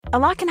A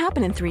lot can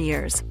happen in 3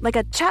 years, like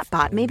a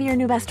chatbot may be your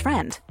new best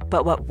friend.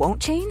 But what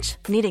won't change?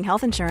 Needing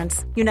health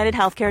insurance. United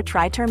Healthcare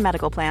Tri-Term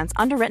Medical Plans,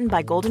 underwritten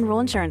by Golden Rule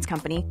Insurance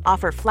Company,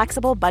 offer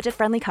flexible,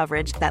 budget-friendly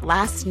coverage that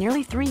lasts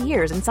nearly 3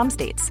 years in some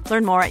states.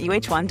 Learn more at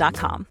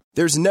uh1.com.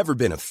 There's never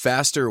been a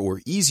faster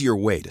or easier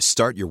way to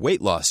start your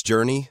weight loss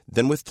journey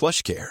than with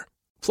PlushCare.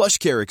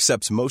 PlushCare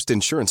accepts most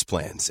insurance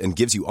plans and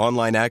gives you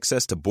online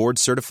access to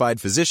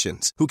board-certified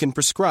physicians who can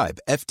prescribe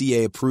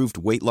FDA-approved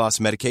weight loss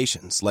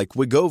medications like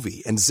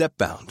Wegovy and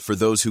Zepbound for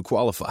those who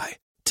qualify.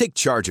 Take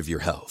charge of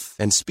your health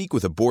and speak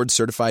with a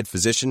board-certified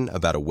physician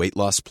about a weight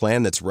loss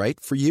plan that's right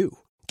for you.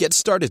 Get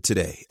started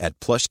today at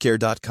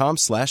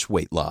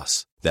plushcare.com/weight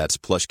loss. That's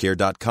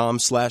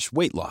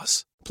plushcare.com/weight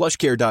loss.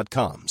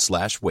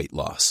 plushcare.com/weight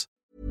loss.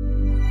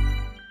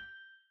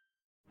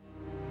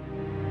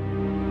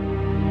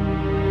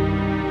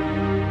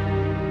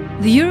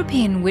 The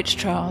European witch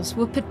trials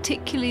were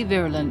particularly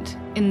virulent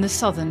in the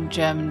southern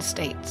German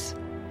states,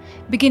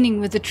 beginning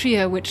with the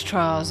trio witch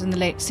trials in the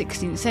late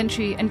 16th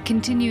century and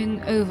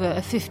continuing over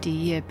a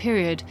 50-year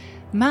period.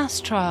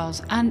 Mass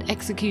trials and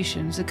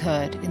executions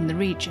occurred in the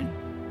region.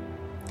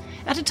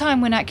 At a time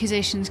when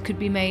accusations could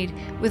be made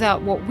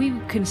without what we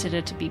would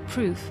consider to be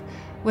proof,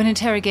 when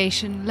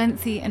interrogation,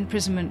 lengthy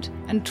imprisonment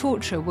and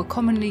torture were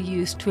commonly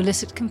used to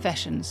elicit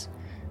confessions,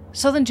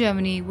 southern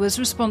Germany was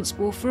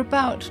responsible for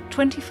about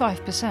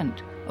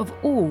 25% of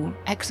all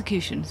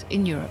executions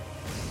in Europe.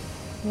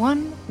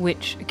 One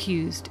witch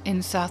accused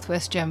in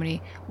southwest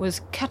Germany was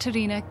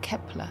Katharina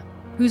Kepler,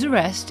 whose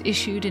arrest,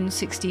 issued in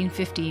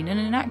 1615 and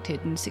enacted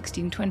in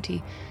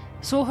 1620,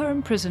 saw her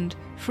imprisoned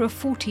for a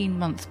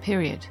 14-month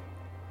period.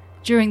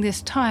 During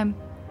this time,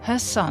 her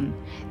son,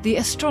 the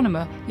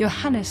astronomer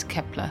Johannes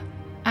Kepler,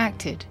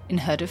 acted in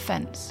her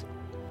defence.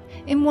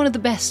 In one of the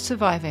best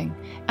surviving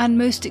and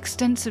most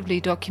extensively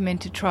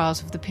documented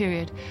trials of the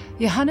period,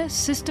 Johannes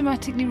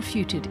systematically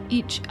refuted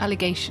each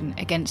allegation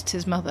against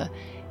his mother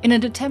in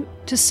an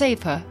attempt to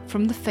save her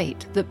from the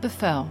fate that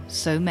befell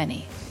so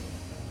many.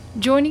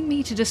 Joining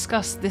me to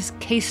discuss this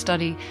case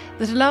study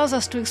that allows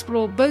us to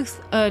explore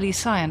both early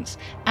science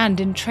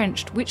and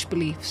entrenched witch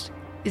beliefs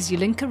is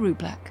Jelinka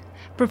Rublak,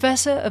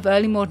 Professor of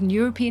Early Modern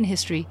European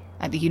History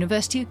at the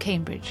University of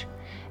Cambridge,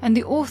 and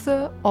the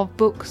author of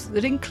books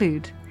that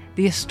include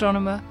The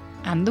Astronomer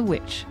and the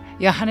Witch,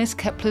 Johannes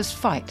Kepler's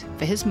Fight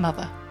for His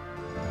Mother.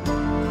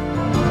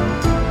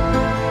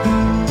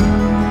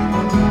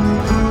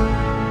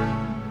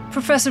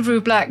 Professor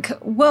Rublak,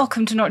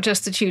 welcome to Not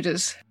Just the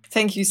Tudors.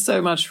 Thank you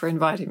so much for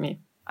inviting me.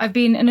 I've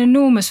been an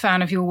enormous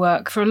fan of your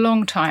work for a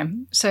long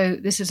time, so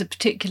this is a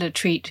particular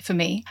treat for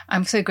me.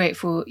 I'm so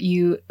grateful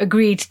you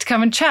agreed to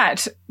come and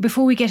chat.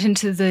 Before we get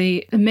into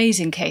the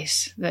amazing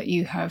case that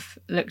you have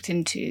looked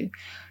into,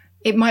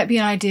 it might be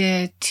an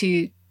idea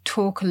to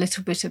talk a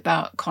little bit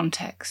about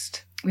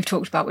context. We've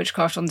talked about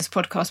witchcraft on this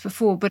podcast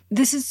before, but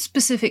this is a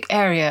specific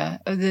area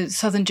of the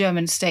southern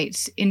German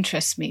states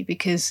interests me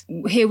because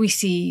here we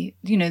see,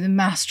 the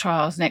mass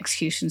trials and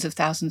executions of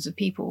thousands of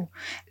people.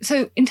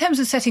 So in terms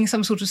of setting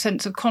some sort of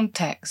sense of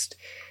context,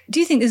 do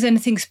you think there's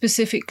anything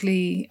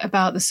specifically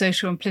about the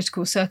social and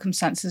political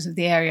circumstances of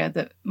the area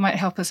that might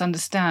help us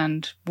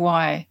understand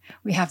why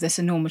we have this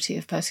enormity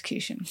of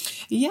persecution?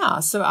 Yeah,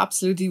 so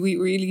absolutely. We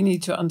really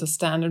need to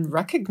understand and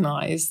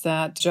recognize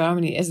that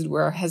Germany, as it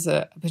were, has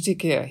a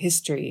particular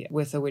history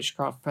with the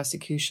witchcraft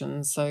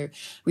persecution. So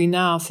we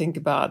now think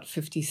about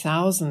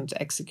 50,000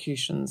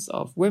 executions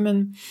of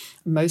women,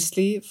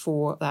 mostly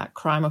for that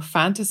crime of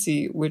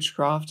fantasy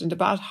witchcraft, and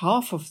about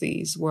half of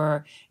these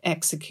were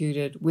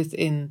executed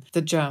within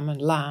the German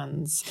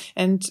lands.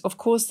 And of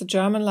course, the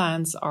German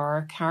lands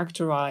are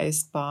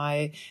characterized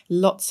by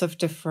lots of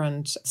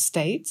different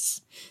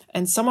states.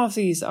 And some of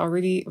these are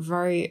really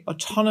very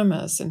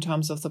autonomous in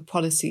terms of the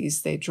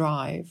policies they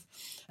drive.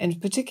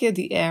 And particularly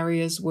the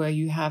areas where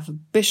you have a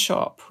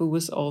bishop who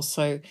was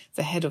also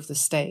the head of the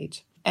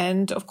state.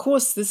 And of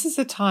course, this is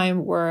a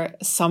time where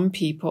some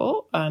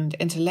people and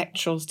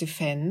intellectuals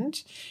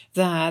defend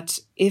that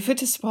if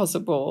it is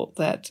possible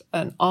that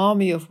an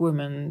army of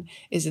women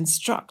is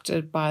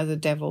instructed by the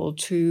devil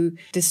to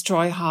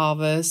destroy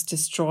harvest,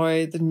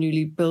 destroy the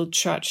newly built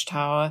church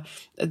tower,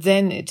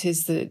 then it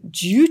is the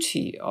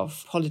duty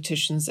of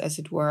politicians, as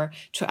it were,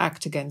 to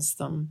act against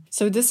them.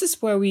 So this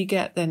is where we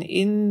get then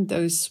in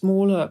those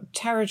smaller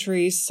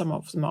territories, some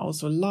of them are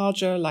also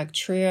larger, like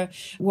Trier,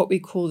 what we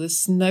call the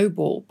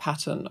snowball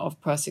pattern of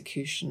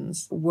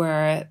persecutions,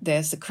 where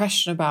there's the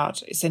question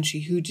about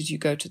essentially who did you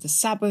go to the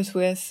Sabbath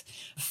with,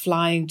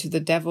 flying to the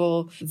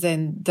devil,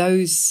 then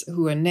those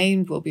who are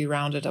named will be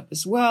rounded up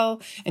as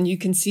well. And you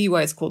can see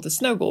why it's called the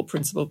snowball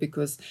principle,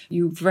 because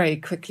you very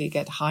quickly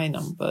get high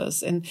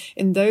numbers. And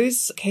in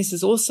those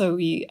cases also,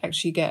 we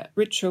actually get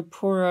richer,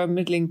 poorer,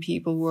 middling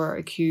people who are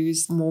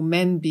accused, more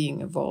men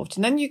being involved.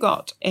 And then you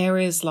got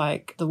areas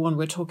like the one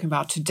we're talking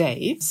about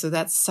today. So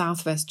that's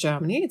southwest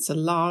Germany. It's a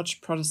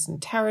large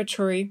Protestant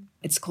territory.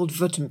 It's called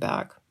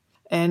Württemberg.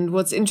 And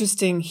what's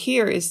interesting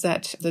here is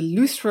that the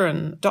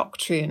Lutheran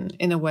doctrine,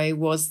 in a way,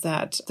 was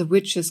that the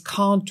witches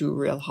can't do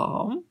real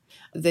harm.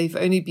 they've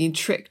only been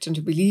tricked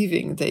into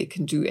believing they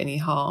can do any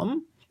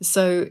harm.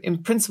 So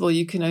in principle,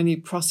 you can only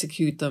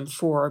prosecute them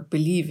for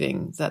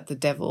believing that the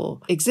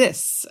devil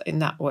exists in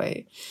that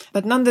way.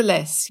 But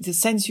nonetheless, the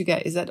sense you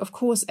get is that, of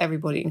course,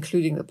 everybody,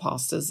 including the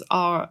pastors,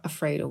 are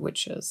afraid of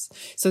witches.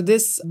 So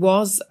this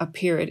was a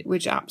period in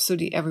which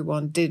absolutely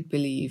everyone did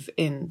believe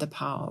in the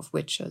power of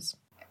witches.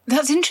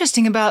 That's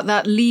interesting about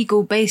that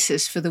legal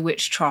basis for the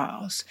witch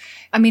trials.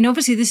 I mean,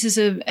 obviously, this is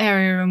an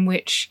area in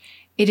which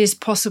it is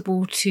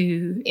possible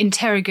to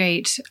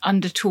interrogate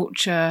under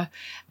torture,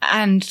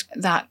 and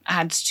that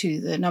adds to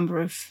the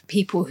number of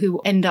people who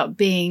end up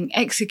being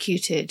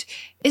executed.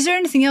 Is there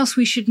anything else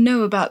we should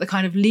know about the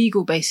kind of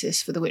legal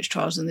basis for the witch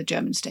trials in the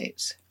German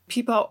states?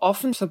 People are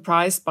often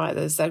surprised by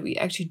this, that we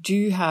actually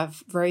do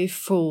have very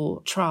full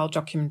trial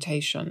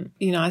documentation.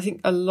 I think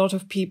a lot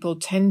of people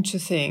tend to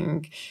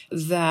think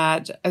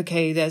that,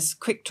 okay, there's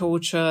quick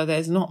torture,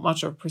 there's not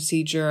much of a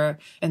procedure,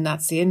 and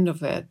that's the end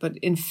of it. But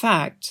in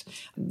fact,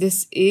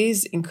 this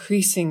is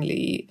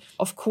increasingly,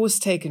 of course,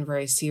 taken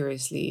very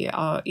seriously.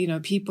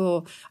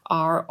 People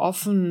are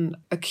often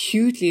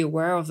acutely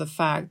aware of the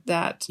fact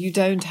that you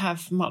don't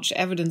have much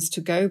evidence to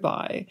go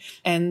by,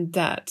 and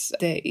that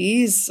there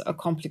is a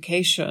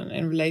complication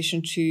in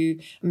relation to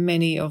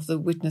many of the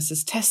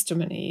witnesses'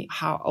 testimony.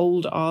 How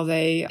old are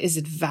they? Is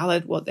it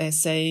valid what they're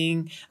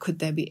saying? Could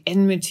there be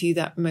enmity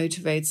that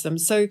motivates them?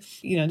 So,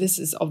 this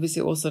is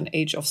obviously also an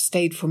age of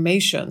state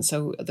formation.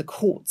 So the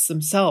courts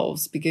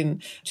themselves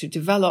begin to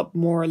develop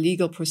more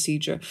legal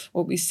procedure.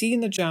 What we see in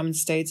the German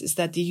states is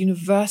that the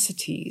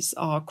universities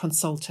are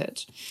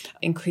consulted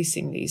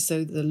increasingly.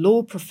 So the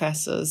law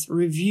professors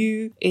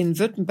review in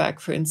Württemberg,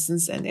 for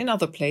instance, and in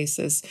other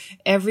places,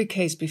 every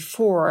case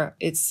before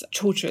its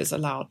torture is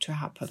allowed to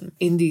happen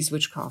in these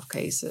witchcraft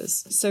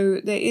cases. So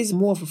there is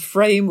more of a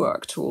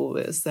framework to all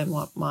this than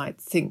one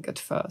might think at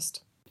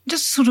first.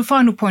 Just a sort of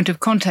final point of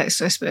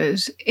context, I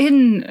suppose.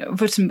 In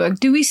Württemberg,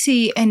 do we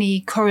see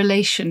any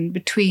correlation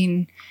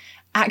between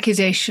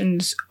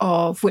accusations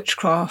of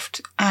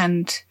witchcraft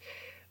and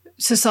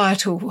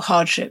societal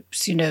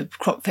hardships,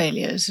 crop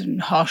failures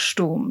and harsh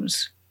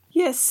storms?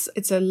 Yes,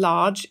 it's a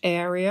large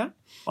area.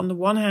 On the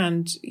one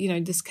hand,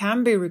 this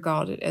can be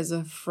regarded as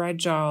a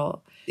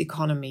fragile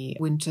economy.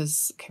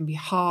 Winters can be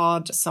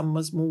hard,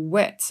 summers more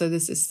wet. So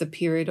this is the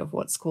period of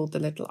what's called the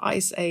Little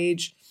Ice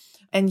Age.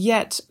 And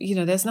yet,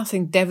 there's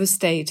nothing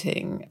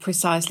devastating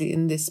precisely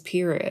in this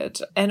period.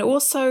 And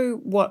also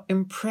what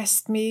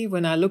impressed me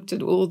when I looked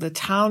at all the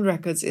town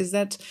records is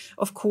that,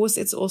 of course,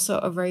 it's also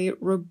a very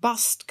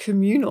robust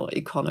communal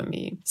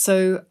economy.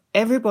 So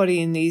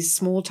everybody in these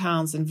small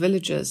towns and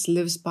villages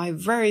lives by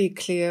very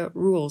clear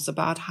rules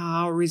about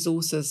how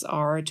resources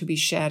are to be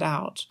shared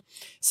out.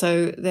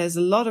 So there's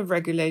a lot of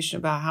regulation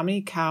about how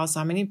many cows,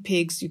 how many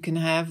pigs you can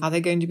have, how they're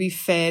going to be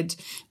fed.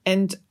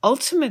 And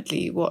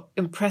ultimately, what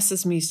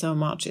impresses me so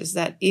much is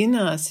that in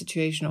a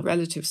situation of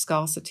relative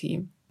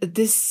scarcity,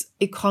 this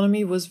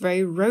economy was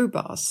very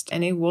robust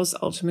and it was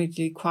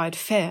ultimately quite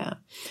fair.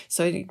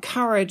 So it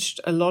encouraged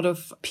a lot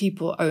of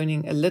people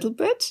owning a little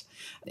bit.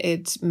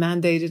 It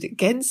mandated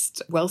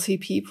against wealthy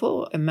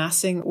people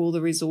amassing all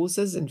the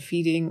resources and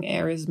feeding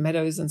areas,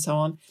 meadows and so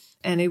on.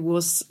 And it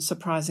was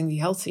surprisingly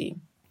healthy.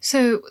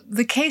 So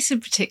the case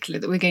in particular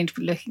that we're going to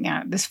be looking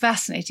at, this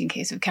fascinating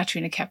case of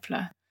Katharina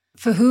Kepler,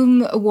 for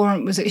whom a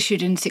warrant was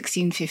issued in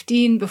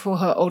 1615 before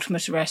her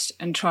ultimate arrest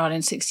and trial in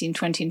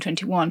 1620 and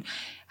 21,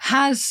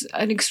 has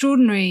an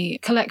extraordinary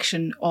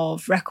collection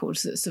of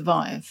records that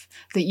survive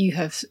that you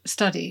have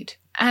studied.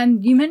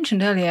 And you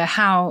mentioned earlier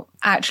how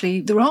actually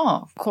there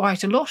are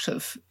quite a lot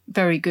of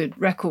very good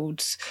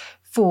records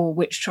for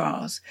witch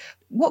trials.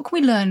 What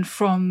can we learn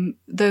from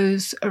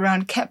those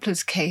around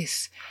Kepler's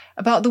case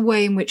about the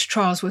way in which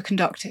trials were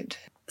conducted?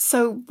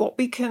 So what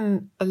we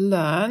can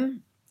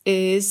learn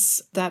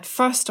is that,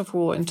 first of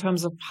all, in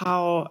terms of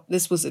how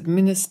this was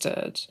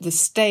administered, the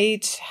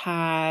state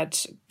had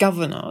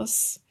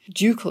governors,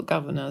 ducal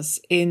governors,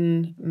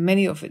 in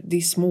many of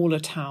these smaller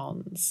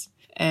towns.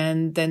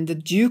 And then the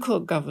ducal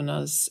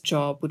governor's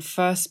job would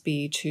first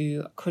be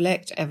to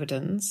collect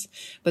evidence,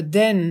 but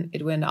then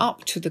it went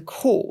up to the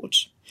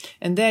court.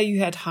 And there you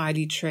had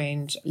highly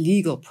trained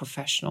legal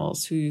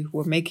professionals who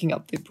were making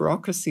up the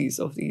bureaucracies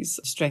of these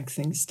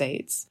strengthening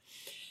states.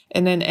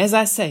 And then, as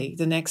I say,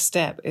 the next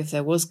step, if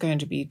there was going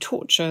to be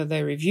torture,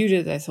 they reviewed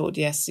it. They thought,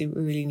 yes, we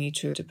really need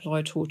to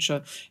deploy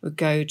torture. It would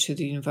go to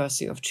the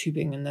University of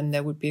Tübingen. And then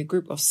there would be a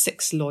group of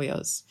 6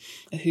 lawyers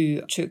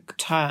who took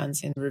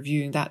turns in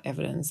reviewing that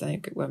evidence. And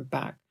it went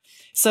back.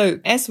 So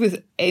as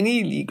with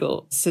any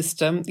legal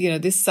system,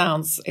 this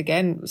sounds,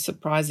 again,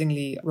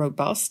 surprisingly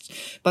robust,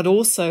 but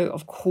also,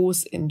 of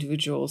course,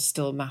 individuals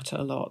still matter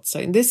a lot. So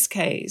in this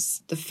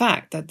case, the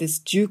fact that this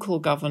ducal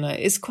governor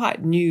is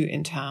quite new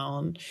in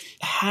town,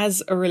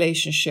 has a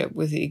relationship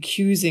with the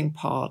accusing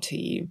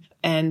party,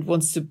 and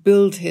wants to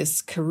build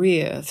his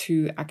career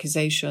through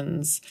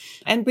accusations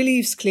and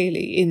believes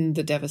clearly in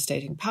the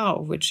devastating power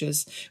of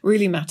witches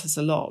really matters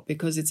a lot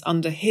because it's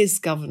under his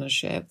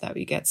governorship that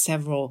we get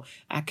several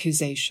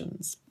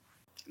accusations.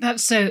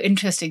 That's so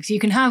interesting. So you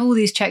can have all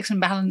these checks and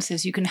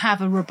balances, you can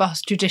have a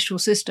robust judicial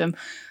system,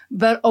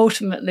 but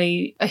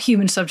ultimately a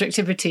human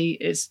subjectivity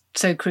is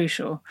so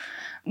crucial.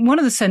 One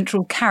of the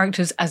central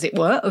characters, as it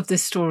were, of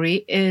this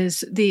story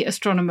is the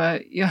astronomer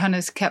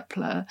Johannes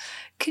Kepler.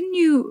 Can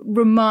you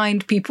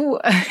remind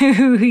people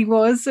who he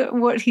was,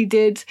 what he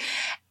did,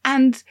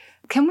 and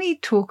can we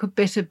talk a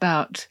bit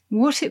about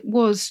what it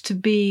was to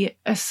be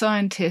a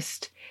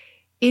scientist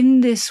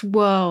in this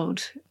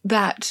world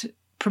that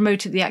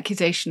promoted the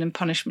accusation and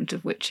punishment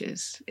of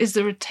witches? Is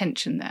there a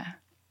tension there?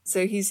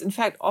 So he's in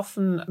fact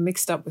often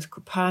mixed up with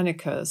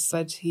Copernicus,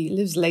 but he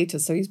lives later.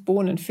 So he's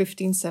born in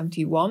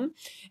 1571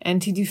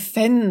 and he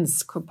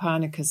defends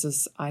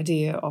Copernicus's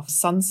idea of a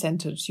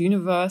sun-centered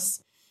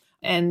universe.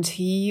 And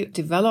he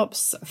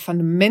develops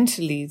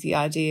fundamentally the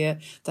idea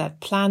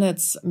that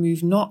planets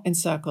move not in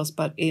circles,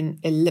 but in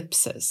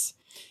ellipses.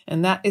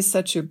 And that is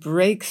such a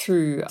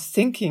breakthrough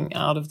thinking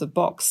out of the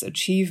box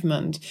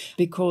achievement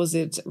because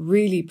it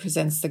really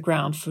presents the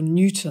ground for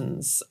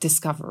Newton's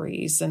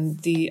discoveries.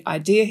 And the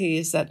idea here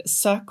is that a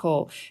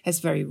circle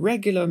has very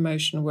regular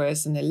motion,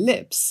 whereas an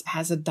ellipse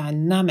has a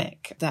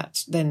dynamic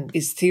that then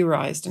is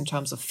theorized in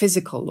terms of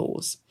physical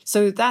laws.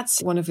 So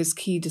that's one of his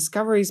key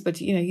discoveries, but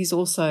he's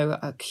also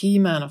a key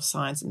man of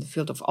science in the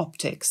field of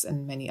optics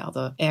and many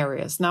other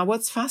areas. Now,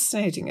 what's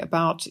fascinating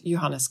about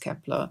Johannes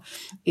Kepler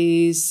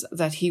is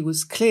that he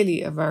was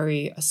clearly a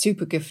very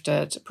super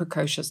gifted,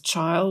 precocious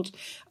child,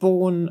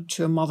 born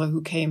to a mother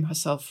who came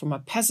herself from a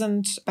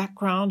peasant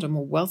background, a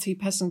more wealthy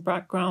peasant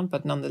background,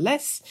 but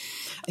nonetheless,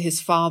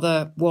 his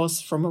father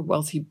was from a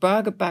wealthy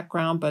burgher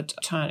background, but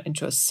turned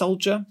into a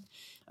soldier,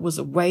 was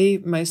away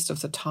most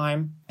of the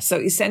time. So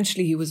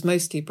essentially, he was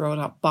mostly brought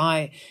up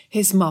by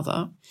his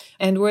mother.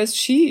 And whereas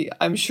she,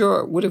 I'm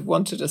sure, would have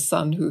wanted a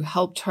son who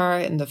helped her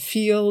in the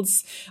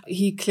fields,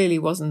 he clearly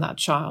wasn't that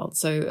child.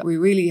 So we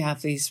really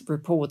have these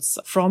reports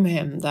from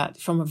him that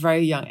from a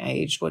very young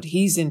age, what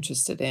he's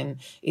interested in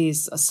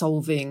is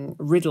solving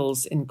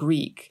riddles in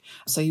Greek.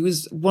 So he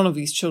was one of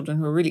these children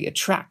who were really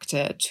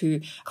attracted to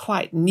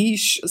quite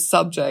niche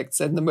subjects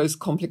and the most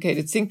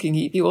complicated thinking.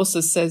 He also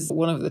says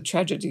one of the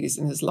tragedies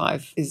in his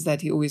life is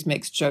that he always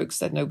makes jokes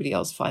that nobody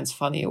else finds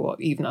funny or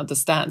even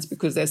understands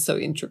because they're so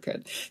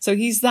intricate. So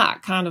he's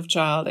that kind of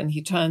child and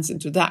he turns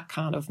into that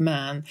kind of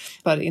man.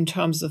 But in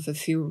terms of the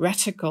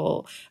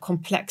theoretical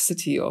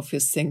complexity of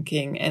his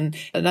thinking and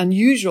an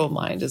unusual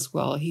mind as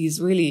well, he's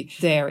really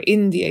there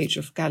in the age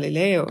of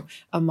Galileo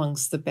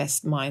amongst the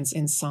best minds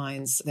in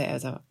science there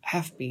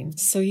have been.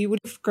 So he would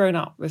have grown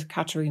up with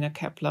Katharina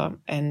Kepler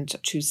and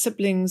two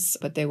siblings,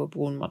 but they were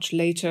born much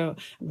later.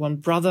 One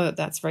brother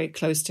that's very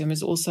close to him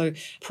is also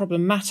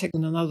problematic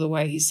in another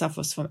way. He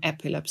suffers from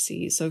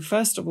epilepsy. So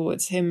first of all,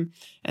 it's him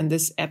and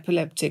this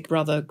epileptic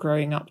brother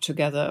growing up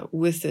together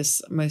with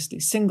this mostly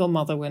single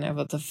mother.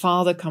 Whenever the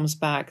father comes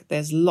back,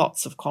 there's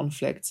lots of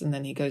conflicts and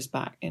then he goes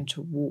back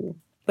into war.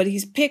 But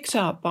he's picked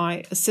up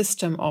by a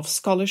system of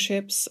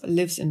scholarships,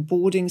 lives in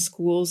boarding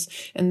schools,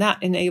 and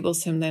that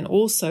enables him then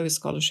also a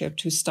scholarship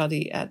to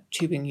study at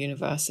Tübingen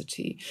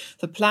University.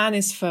 The plan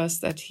is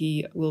first that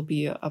he will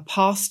be a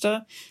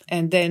pastor,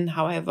 and then,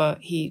 however,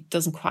 he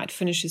doesn't quite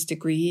finish his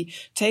degree. He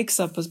takes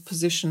up a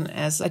position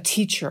as a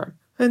teacher.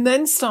 And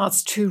then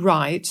starts to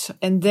write,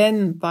 and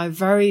then by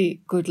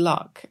very good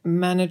luck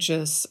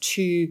manages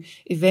to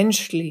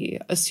eventually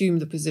assume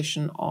the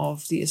position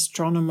of the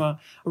astronomer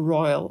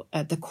royal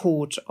at the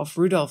court of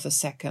Rudolf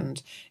II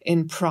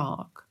in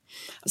Prague.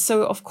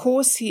 So, of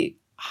course, he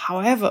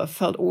however,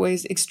 felt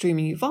always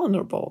extremely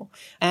vulnerable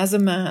as a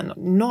man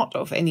not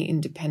of any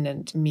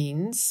independent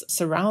means,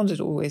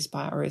 surrounded always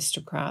by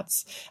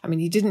aristocrats. I mean,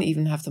 he didn't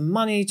even have the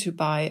money to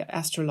buy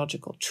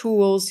astrological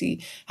tools.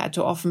 He had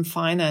to often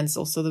finance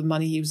also the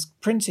money he was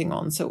printing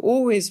on. So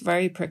always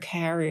very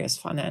precarious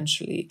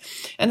financially.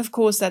 And of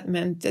course, that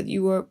meant that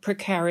you were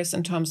precarious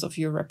in terms of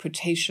your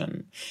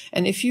reputation.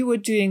 And if you were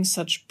doing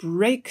such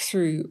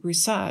breakthrough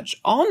research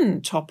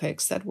on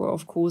topics that were,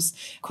 of course,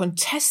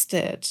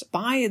 contested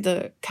by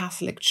the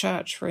Catholic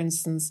Church, for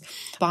instance,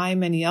 by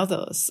many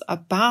others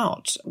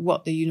about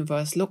what the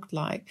universe looked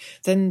like,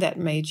 then that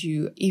made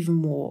you even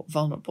more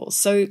vulnerable.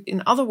 So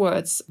in other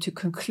words, to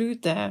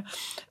conclude there,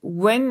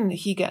 when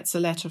he gets a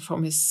letter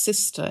from his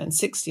sister in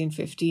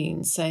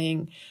 1615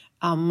 saying,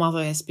 "Our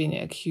mother has been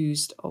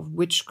accused of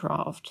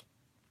witchcraft,"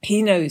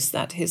 he knows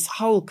that his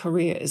whole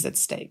career is at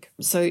stake.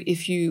 So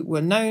if you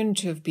were known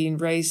to have been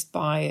raised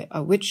by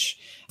a witch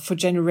for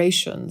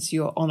generations,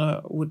 your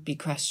honor would be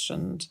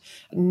questioned.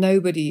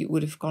 Nobody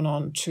would have gone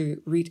on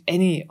to read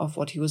any of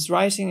what he was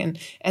writing. And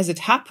as it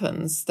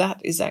happens,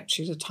 that is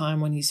actually the time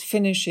when he's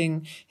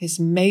finishing his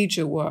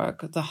major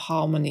work, The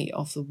Harmony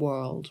of the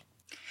World.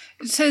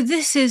 So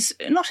this is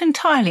not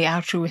entirely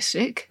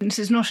altruistic. This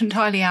is not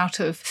entirely out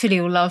of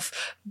filial love,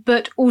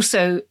 but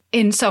also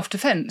in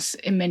self-defense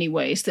in many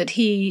ways, that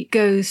he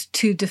goes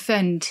to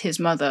defend his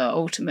mother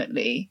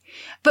ultimately.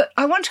 But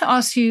I want to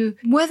ask you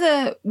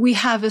whether we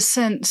have a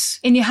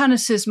sense in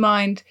Johannes's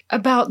mind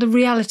about the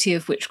reality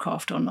of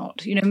witchcraft or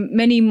not. You know,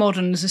 many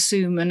moderns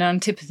assume an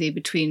antipathy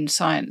between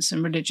science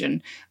and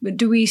religion, but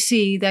do we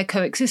see their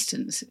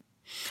coexistence?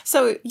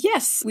 So,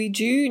 yes, we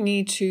do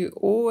need to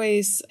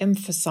always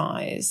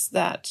emphasize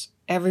that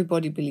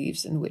everybody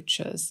believes in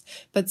witches,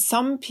 but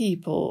some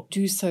people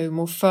do so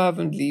more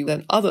fervently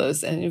than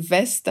others and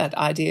invest that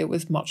idea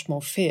with much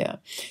more fear.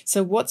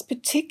 So what's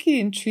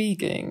particularly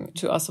intriguing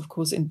to us, of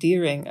course,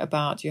 endearing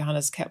about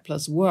Johannes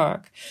Kepler's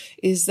work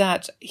is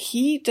that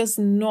he does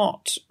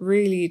not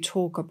really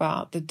talk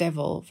about the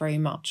devil very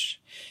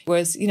much.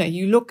 Whereas,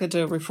 you look at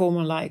a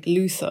reformer like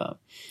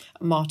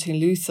Martin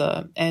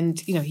Luther, and,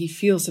 he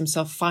feels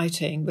himself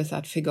fighting with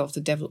that figure of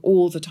the devil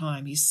all the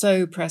time. He's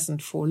so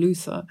present for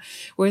Luther.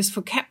 Whereas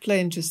for Kepler,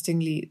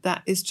 interestingly,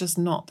 that is just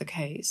not the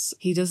case.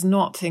 He does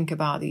not think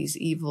about these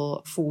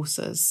evil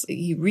forces.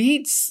 He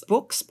reads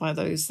books by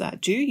those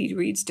that do. He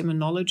reads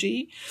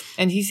demonology,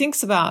 and he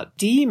thinks about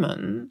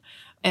demon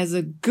as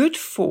a good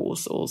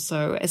force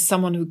also, as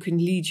someone who can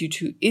lead you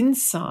to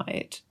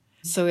insight.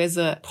 So as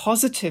a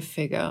positive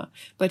figure,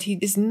 but he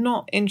is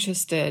not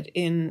interested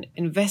in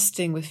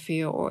investing with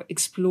fear or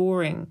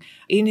exploring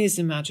in his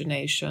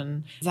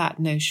imagination that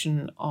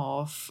notion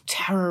of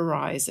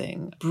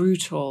terrorizing,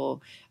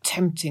 brutal,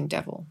 tempting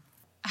devil.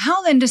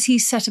 How then does he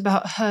set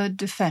about her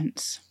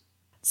defense?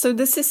 So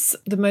this is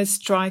the most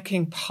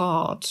striking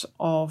part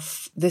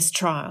of this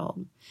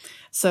trial.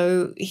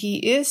 So he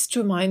is,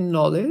 to my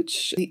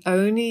knowledge, the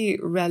only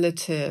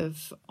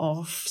relative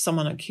of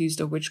someone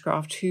accused of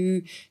witchcraft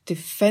who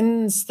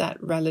defends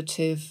that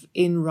relative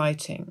in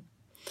writing.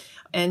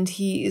 And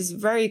he is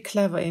very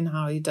clever in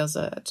how he does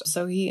it.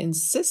 So he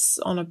insists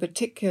on a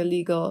particular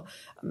legal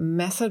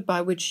method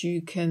by which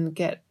you can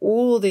get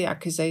all the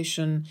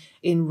accusation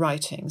in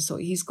writing. So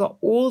he's got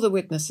all the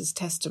witnesses'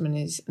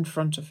 testimonies in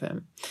front of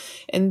him.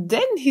 And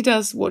then he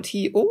does what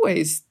he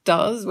always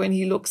does when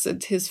he looks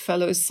at his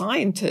fellow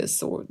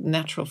scientists, or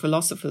natural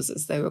philosophers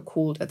as they were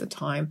called at the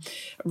time,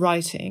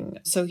 writing.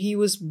 So he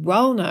was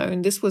well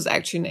known. This was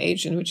actually an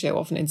age in which they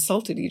often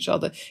insulted each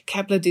other.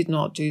 Kepler did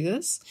not do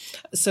this.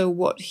 So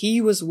what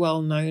he was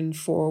well known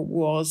for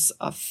was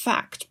a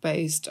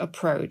fact-based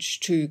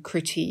approach to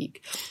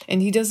critique.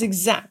 And he does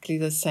exactly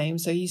the same.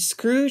 So he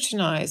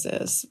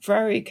scrutinizes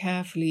very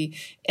carefully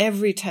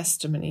every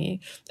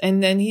testimony.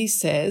 And then he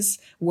says,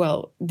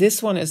 well,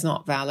 this one is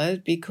not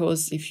valid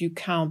because if you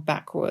count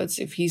backwards,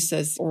 if he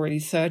says already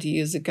 30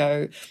 years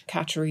ago,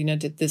 Katerina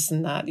did this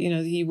and that,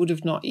 he would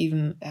have not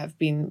even have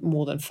been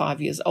more than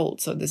 5 years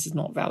old. So this is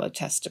not valid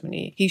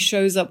testimony. He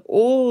shows up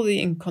all the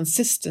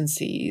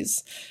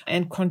inconsistencies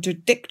and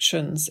contradictions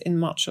in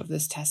much of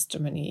this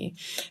testimony.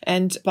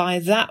 And by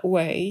that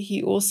way,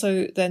 he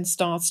also then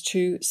starts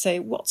to say,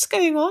 what's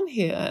going on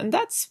here? And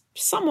that's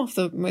some of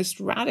the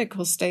most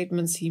radical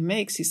statements he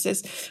makes. He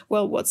says,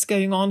 well, what's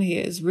going on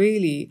here is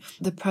really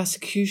the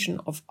persecution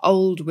of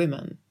old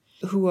women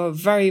who are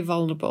very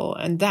vulnerable.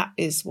 And that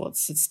is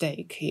what's at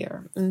stake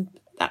here. And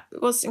that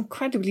was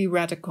incredibly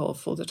radical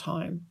for the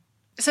time.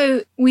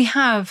 So we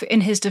have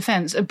in his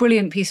defense a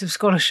brilliant piece of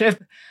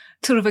scholarship,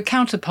 sort of a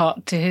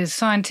counterpart to his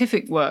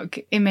scientific work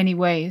in many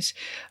ways.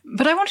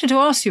 But I wanted to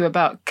ask you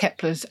about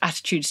Kepler's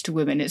attitudes to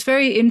women. It's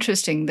very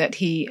interesting that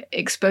he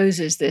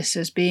exposes this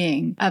as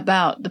being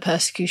about the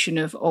persecution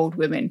of old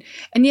women.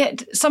 And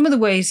yet some of the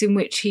ways in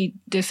which he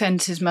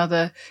defends his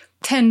mother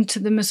tend to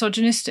the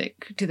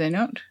misogynistic, do they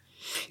not?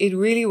 It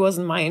really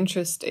wasn't my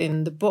interest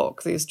in the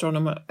book, The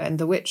Astronomer and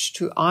the Witch,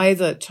 to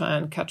either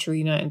turn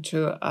Katerina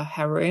into a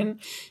heroine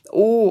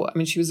or,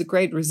 she was a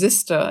great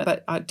resistor,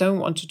 but I don't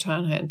want to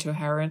turn her into a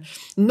heroine,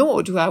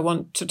 nor do I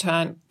want to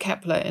turn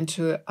Kepler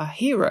into a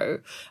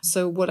hero.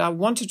 So what I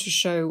wanted to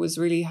show was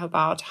really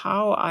about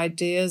how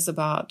ideas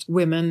about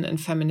women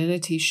and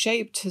femininity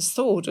shaped his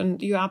thought.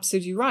 And you're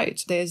absolutely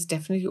right. There's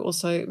definitely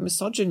also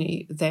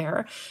misogyny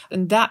there.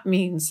 And that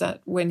means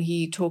that when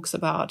he talks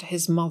about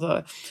his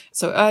mother,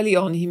 so early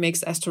on, he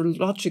makes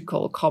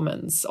astrological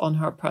comments on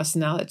her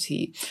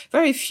personality.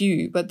 Very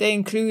few, but they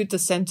include the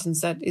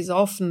sentence that is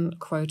often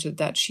quoted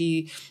that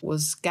she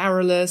was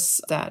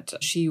garrulous, that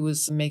she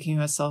was making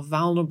herself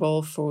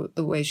vulnerable for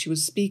the way she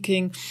was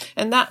speaking.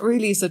 And that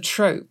really is a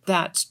trope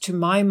that, to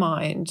my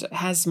mind,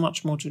 has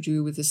much more to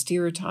do with the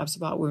stereotypes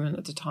about women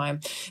at the time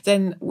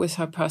than with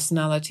her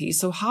personality.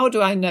 So how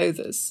do I know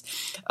this?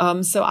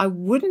 So I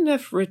wouldn't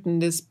have written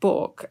this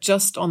book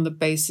just on the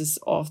basis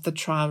of the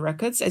trial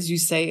records. As you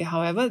say,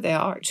 however, there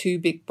are two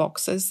big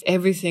boxes.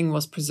 Everything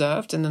was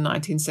preserved in the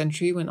 19th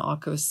century when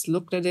archivists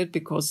looked at it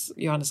because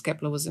Johannes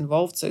Kepler was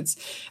involved. So it's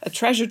a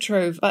treasure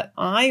trove. But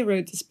I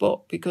wrote this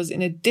book because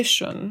in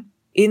addition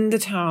in the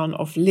town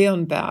of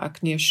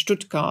Leonberg near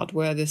Stuttgart,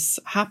 where this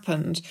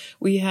happened,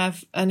 we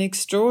have an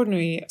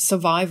extraordinary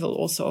survival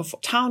also of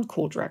town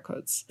court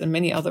records and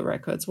many other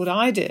records. What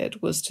I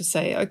did was to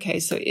say, okay,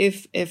 so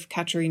if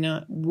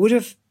Katharina would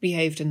have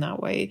behaved in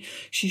that way,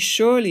 she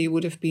surely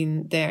would have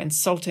been there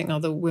insulting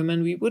other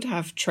women. We would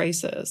have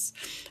traces.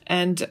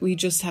 And we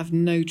just have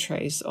no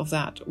trace of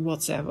that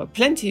whatsoever.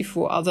 Plenty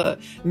for other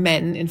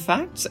men, in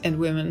fact, and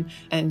women.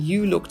 And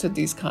you looked at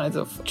these kinds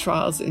of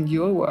trials in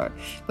your work,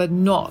 but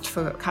not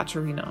for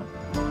Katharina.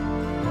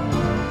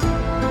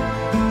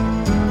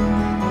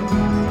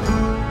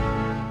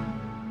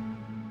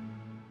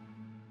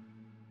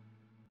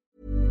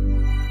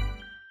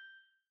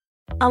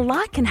 A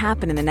lot can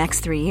happen in the next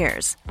 3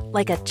 years.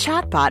 Like a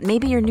chatbot may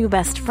be your new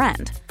best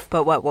friend.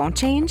 But what won't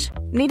change?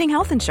 Needing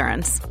health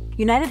insurance.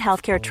 United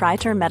Healthcare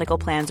Tri-Term Medical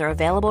Plans are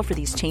available for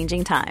these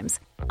changing times.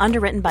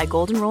 Underwritten by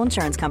Golden Rule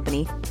Insurance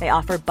Company, they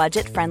offer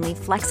budget-friendly,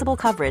 flexible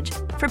coverage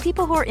for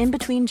people who are in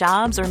between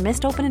jobs or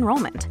missed open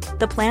enrollment.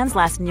 The plans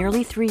last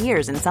nearly 3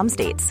 years in some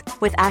states,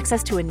 with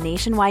access to a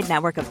nationwide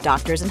network of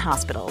doctors and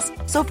hospitals.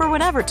 So for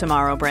whatever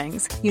tomorrow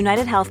brings,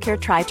 United Healthcare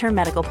Tri-Term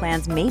Medical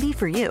Plans may be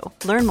for you.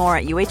 Learn more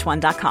at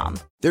uh1.com.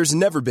 There's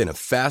never been a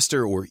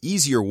faster or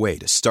easier way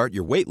to start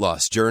your weight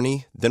loss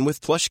journey than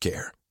with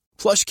PlushCare.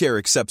 PlushCare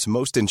accepts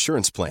most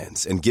insurance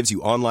plans and gives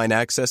you online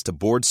access to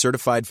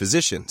board-certified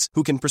physicians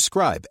who can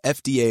prescribe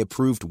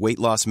FDA-approved weight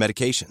loss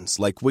medications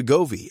like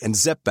Wegovy and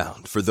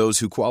Zepbound for those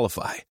who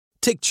qualify.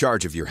 Take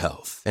charge of your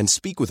health and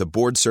speak with a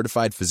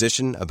board-certified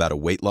physician about a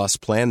weight loss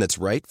plan that's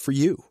right for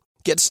you.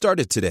 Get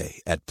started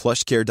today at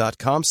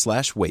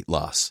plushcare.com/weight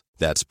loss.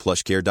 That's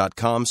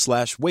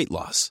plushcare.com/weight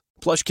loss.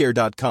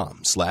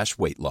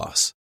 plushcare.com/weight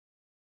loss.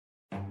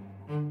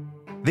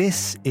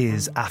 This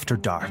is After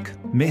Dark,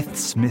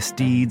 Myths,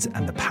 Misdeeds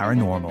and the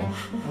Paranormal.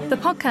 The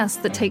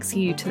podcast that takes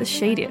you to the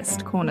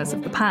shadiest corners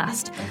of the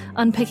past,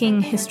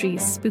 unpicking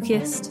history's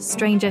spookiest,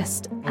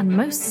 strangest and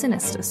most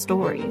sinister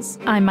stories.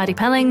 I'm Maddie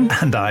Pelling.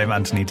 And I'm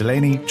Anthony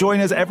Delaney. Join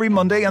us every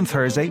Monday and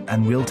Thursday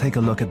and we'll take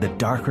a look at the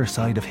darker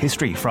side of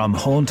history, from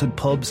haunted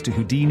pubs to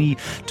Houdini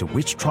to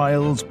witch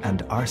trials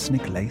and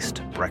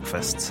arsenic-laced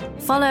breakfasts.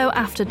 Follow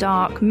After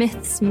Dark,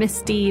 Myths,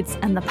 Misdeeds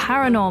and the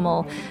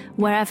Paranormal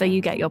wherever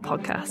you get your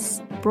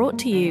podcasts. Brought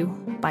to you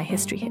by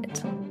History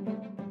Hit.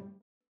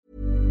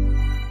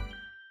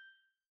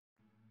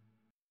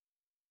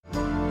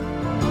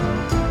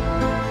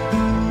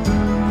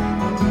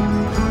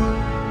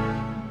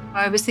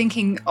 I was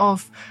thinking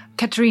of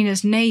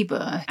Katharina's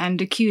neighbour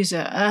and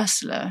accuser,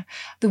 Ursula,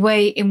 the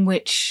way in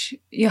which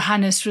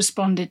Johannes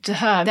responded to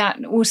her.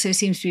 That also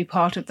seems to be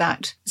part of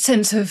that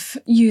sense of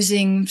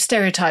using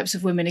stereotypes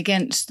of women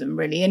against them,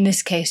 really, in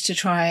this case to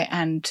try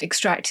and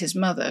extract his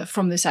mother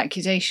from this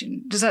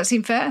accusation. Does that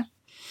seem fair?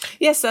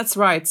 Yes, that's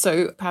right.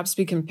 So perhaps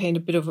we can paint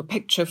a bit of a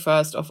picture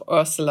first of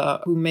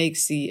Ursula, who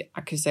makes the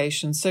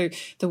accusation. So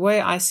the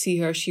way I see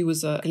her, she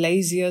was a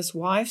glazier's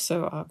wife,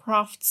 so a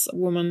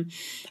craftswoman,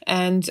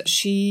 and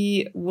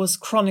she was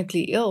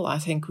chronically ill, I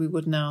think we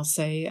would now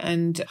say.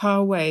 And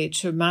her way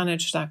to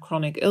manage that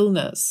chronic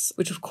illness,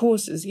 which of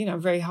course is,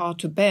 very hard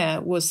to bear,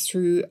 was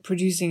through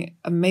producing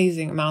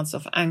amazing amounts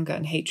of anger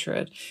and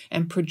hatred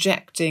and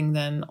projecting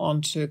then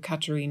onto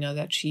Katharina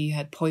that she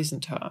had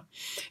poisoned her.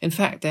 In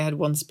fact, they had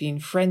once been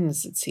friends,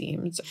 it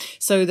seemed.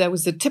 So there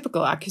was the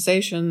typical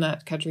accusation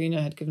that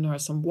Katharina had given her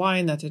some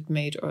wine that had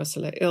made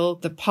Ursula ill.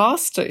 The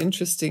pastor,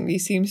 interestingly,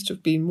 seems to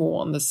have been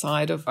more on the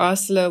side of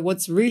Ursula.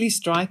 What's really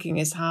striking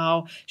is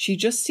how she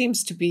just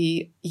seems to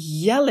be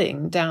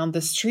yelling down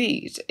the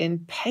street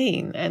in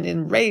pain and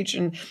in rage,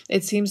 and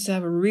it seems to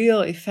have a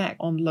real effect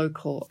on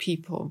local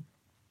people.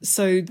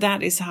 So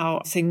that is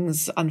how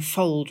things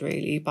unfold,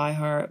 really, by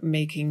her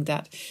making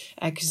that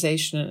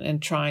accusation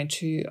and trying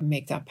to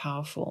make that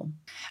powerful.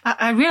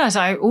 I realise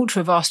I ought to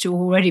have asked you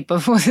already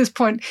before this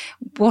point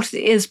what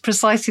it is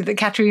precisely that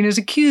Katharina is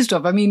accused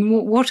of. I mean,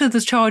 what are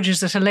the charges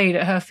that are laid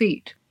at her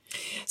feet?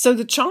 So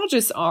the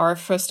charges are,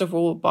 first of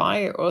all,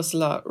 by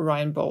Ursula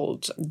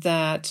Reinbold,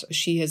 that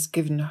she has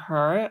given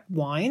her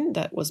wine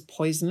that was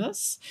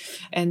poisonous.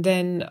 And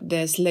then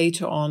there's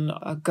later on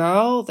a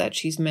girl that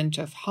she's meant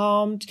to have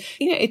harmed.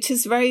 It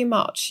is very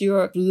much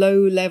your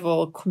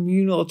low-level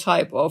communal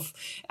type of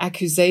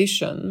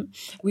accusation.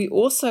 We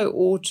also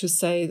ought to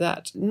say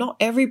that not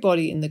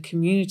everybody in the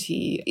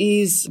community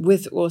is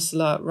with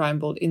Ursula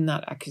Reinbold in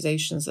that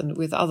accusations and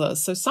with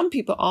others. So some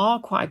people are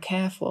quite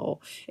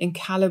careful in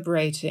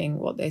calibrating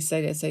what they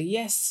say. They say,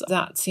 yes,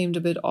 that seemed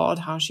a bit odd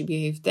how she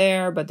behaved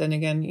there. But then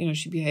again,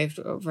 she behaved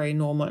very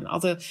normal in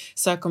other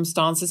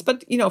circumstances.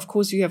 But, of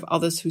course, you have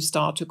others who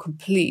start to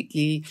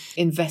completely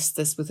invest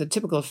this with the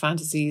typical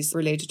fantasies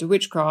related to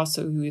witchcraft.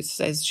 So who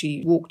says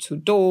she walked through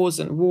doors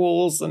and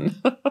walls and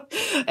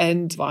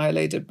and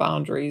violated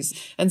boundaries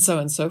and so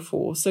on and so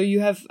forth. So you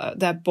have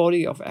that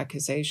body of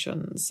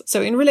accusations.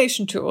 So in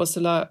relation to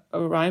Ursula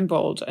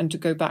Reinbold, and to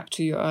go back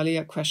to your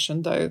earlier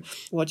question, though,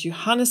 what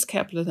Johannes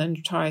Kepler then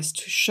tries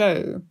to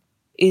show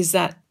is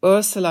that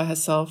Ursula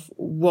herself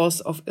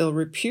was of ill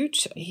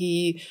repute.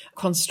 He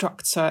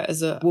constructs her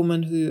as a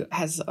woman who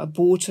has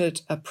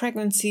aborted a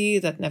pregnancy,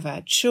 that never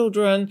had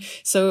children.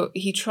 So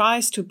he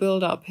tries to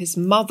build up his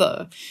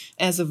mother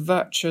as a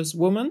virtuous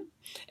woman,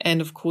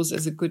 and of course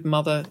as a good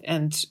mother,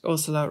 and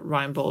Ursula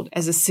Reinbold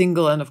as a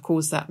single. And of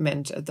course that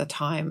meant at the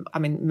time,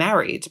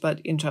 married, but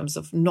in terms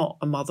of not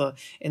a mother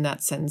in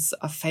that sense,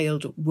 a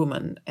failed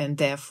woman, and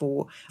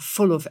therefore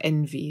full of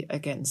envy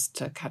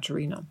against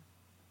Katharina.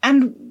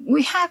 And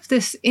we have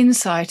this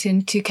insight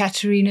into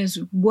Katharina's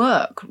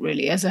work,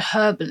 really, as a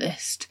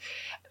herbalist.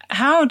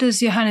 How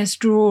does Johannes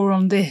draw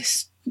on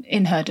this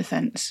in her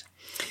defence?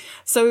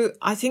 So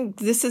I think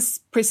this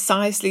is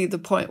precisely the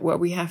point where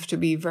we have to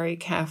be very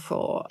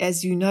careful.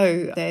 As you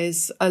know,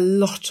 there's a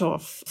lot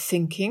of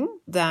thinking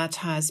that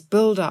has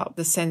built up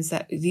the sense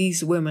that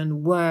these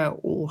women were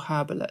all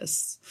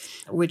herbalists,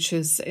 which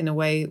is in a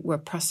way were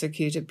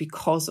persecuted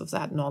because of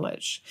that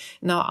knowledge.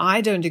 Now,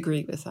 I don't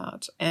agree with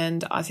that.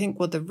 And I think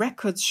what the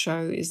records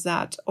show is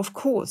that, of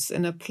course,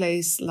 in a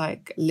place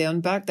like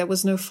Leonberg, there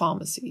was no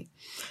pharmacy.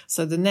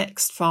 So the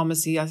next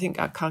pharmacy, I think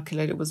I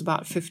calculated, was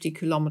about 50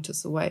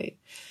 kilometers away.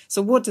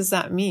 So what does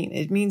that mean?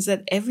 It means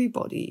that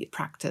everybody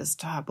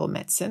practiced herbal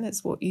medicine.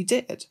 It's what you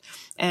did.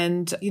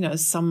 And,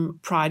 some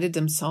prided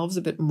themselves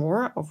a bit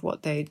more of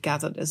what they'd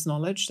gathered as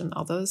knowledge than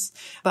others.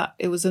 But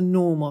it was a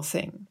normal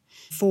thing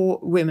for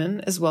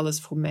women as well as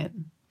for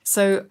men.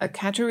 So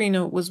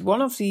Katharina was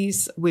one of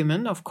these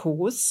women, of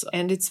course,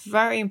 and it's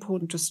very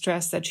important to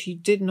stress that she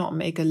did not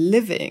make a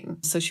living.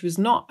 So she was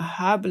not a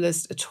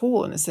herbalist at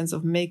all in a sense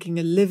of making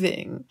a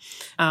living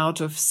out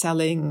of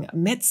selling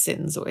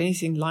medicines or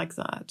anything like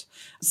that.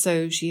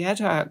 So she had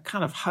her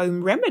kind of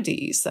home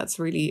remedies. That's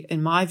really,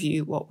 in my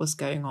view, what was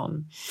going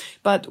on.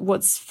 But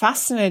what's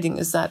fascinating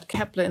is that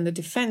Kepler, in the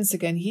defense,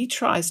 again, he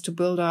tries to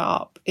build her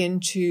up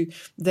into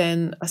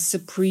then a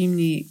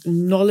supremely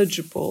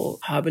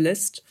knowledgeable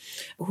herbalist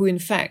who in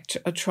fact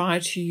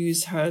tried to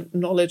use her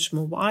knowledge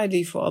more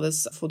widely for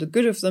others, for the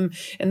good of them.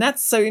 And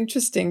that's so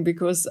interesting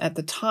because at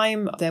the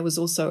time there was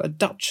also a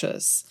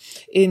duchess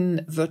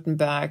in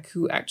Württemberg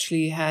who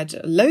actually had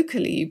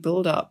locally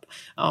built up,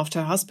 after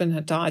her husband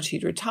had died,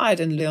 she'd retired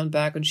in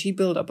Leonberg, and she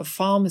built up a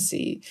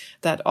pharmacy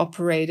that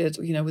operated,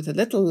 with a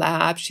little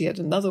lab. She had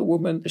another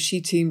woman she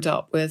teamed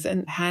up with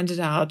and handed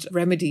out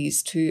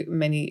remedies to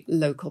many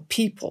local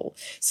people.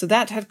 So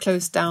that had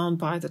closed down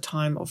by the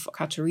time of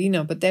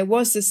Katharina, but there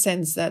was this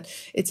sense that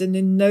it's an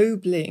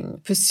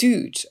ennobling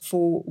pursuit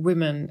for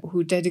women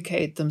who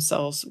dedicate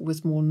themselves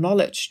with more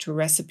knowledge to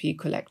recipe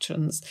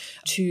collections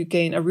to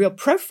gain a real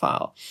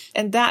profile.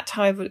 And that,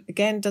 however,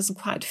 again, doesn't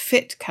quite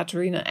fit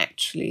Katharina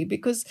actually,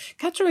 because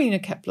Katharina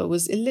Kepler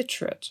was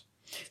illiterate.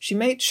 She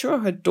made sure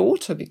her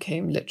daughter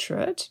became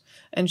literate,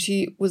 and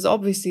she was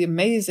obviously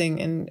amazing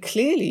in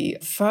clearly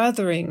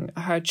furthering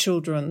her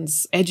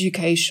children's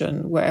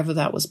education wherever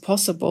that was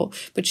possible.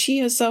 But she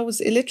herself was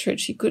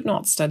illiterate. She could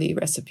not study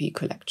recipe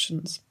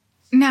collections.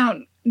 Now,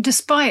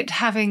 despite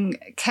having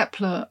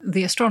Kepler,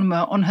 the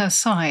astronomer, on her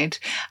side,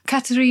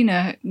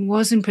 Katharina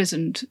was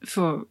imprisoned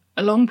for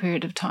a long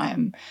period of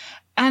time.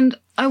 And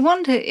I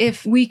wonder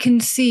if we can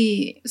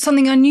see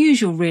something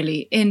unusual,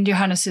 really, in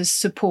Johannes's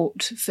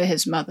support for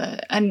his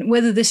mother, and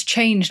whether this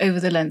changed over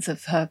the length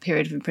of her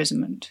period of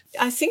imprisonment.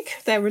 I think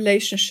their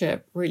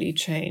relationship really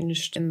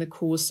changed in the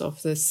course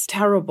of this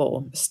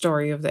terrible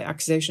story of the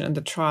accusation and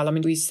the trial.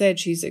 We said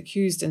she's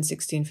accused in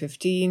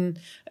 1615,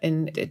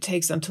 and it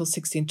takes until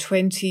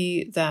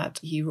 1620 that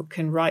he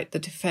can write the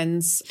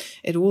defense.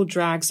 It all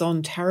drags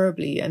on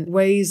terribly and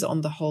weighs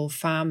on the whole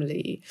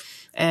family.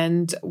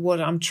 And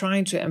what I'm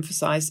trying to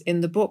emphasize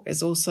in the book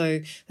is also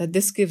that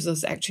this gives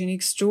us actually an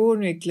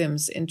extraordinary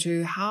glimpse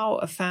into how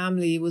a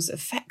family was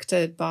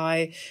affected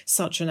by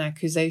such an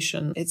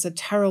accusation. It's a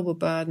terrible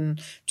burden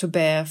to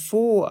bear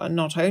for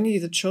not only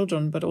the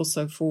children, but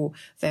also for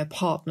their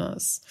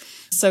partners.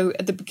 So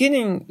at the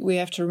beginning, we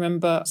have to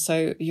remember,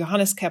 so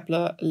Johannes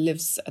Kepler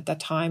lives at that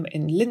time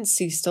in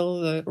Lindsay, still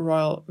the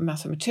royal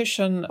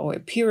mathematician or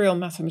imperial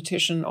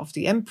mathematician of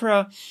the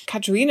emperor.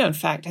 Katharina, in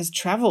fact, has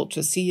traveled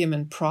to see him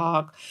in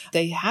Prague.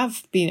 They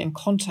have been in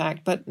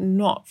contact, but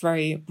not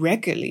very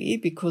regularly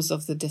because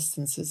of the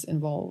distances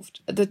involved.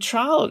 The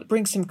trial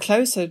brings him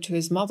closer to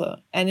his mother,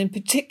 and in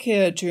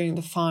particular during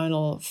the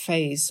final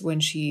phase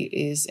when she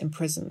is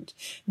imprisoned.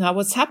 Now,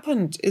 what's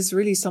happened is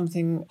really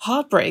something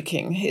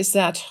heartbreaking, is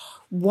that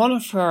one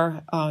of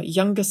her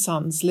younger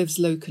sons lives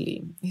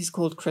locally. He's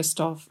called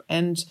Christoph,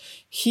 and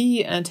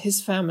he and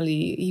his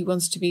family, he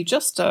wants to be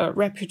just a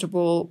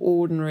reputable,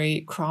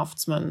 ordinary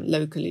craftsman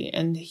locally.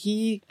 And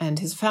he and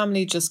his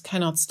family just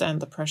cannot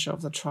stand the pressure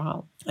of the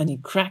trial. And he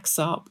cracks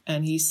up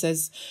and he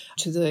says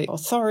to the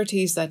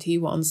authorities that he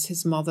wants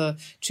his mother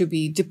to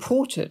be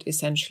deported,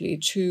 essentially,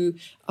 to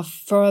a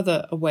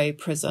further away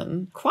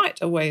prison, quite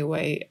a way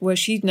away, where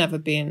she'd never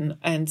been,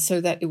 and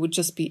so that it would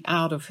just be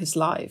out of his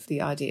life,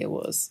 the idea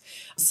was.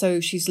 So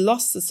she's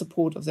lost the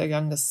support of their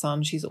youngest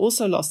son. She's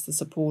also lost the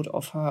support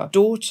of her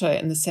daughter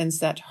in the sense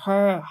that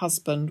her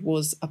husband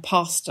was a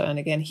pastor. And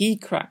again, he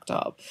cracked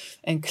up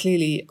and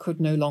clearly could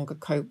no longer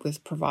cope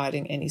with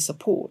providing any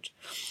support.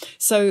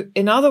 So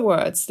in other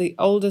words, the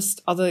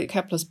oldest other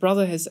Kepler's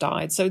brother has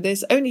died. So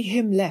there's only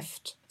him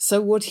left. So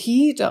what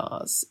he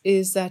does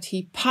is that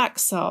he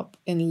packs up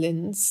in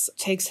Linz,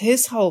 takes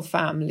his whole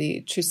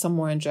family to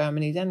somewhere in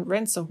Germany, then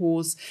rents a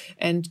horse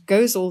and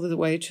goes all the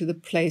way to the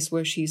place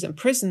where she's in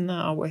prison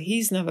now, where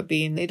he's never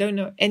been. They don't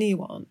know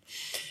anyone.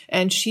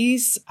 And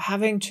she's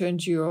having to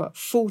endure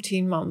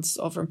 14 months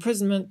of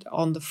imprisonment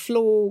on the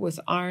floor with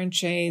iron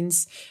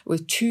chains,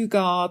 with 2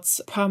 guards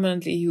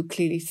permanently who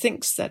clearly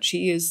thinks that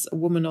she is a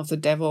woman of the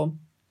devil.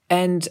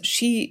 And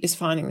she is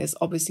finding this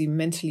obviously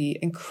mentally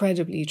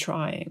incredibly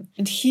trying.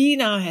 And he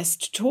now has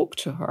to talk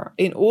to her.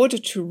 In order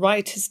to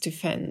write his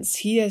defense,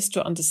 he has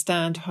to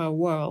understand her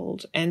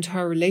world and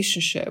her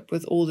relationship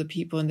with all the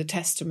people in the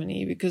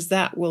testimony, because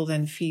that will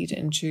then feed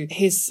into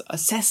his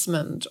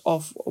assessment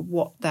of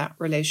what that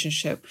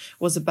relationship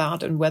was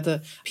about and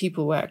whether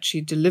people were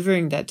actually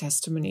delivering their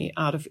testimony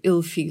out of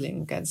ill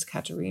feeling against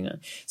Katharina.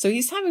 So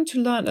he's having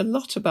to learn a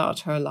lot about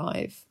her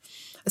life.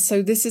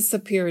 So this is the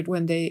period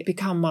when they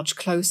become much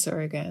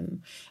closer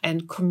again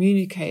and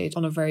communicate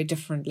on a very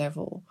different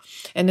level.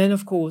 And then,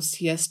 of course,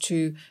 he has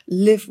to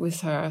live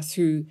with her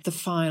through the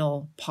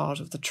final part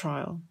of the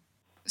trial.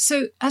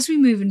 So as we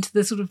move into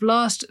the sort of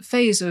last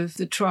phase of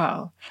the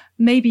trial,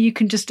 maybe you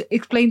can just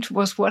explain to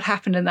us what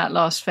happened in that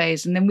last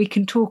phase, and then we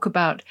can talk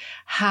about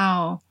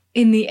how,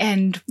 in the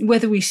end,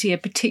 whether we see a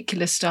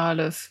particular style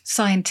of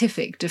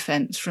scientific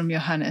defense from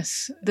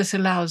Johannes that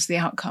allows the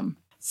outcome.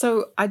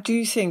 So I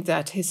do think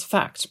that his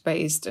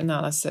fact-based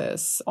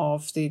analysis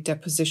of the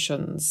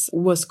depositions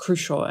was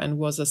crucial and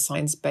was a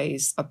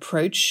science-based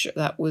approach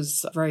that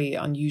was very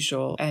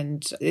unusual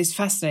and is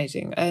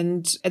fascinating.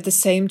 And at the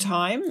same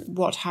time,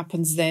 what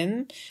happens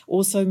then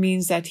also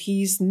means that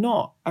he's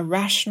not a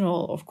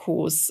rational, of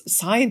course,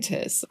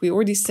 scientist. We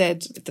already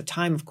said at the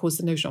time, of course,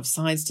 the notion of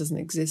science doesn't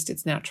exist.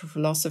 It's natural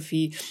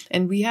philosophy.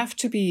 And we have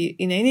to be,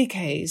 in any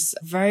case,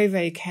 very,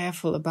 very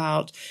careful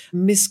about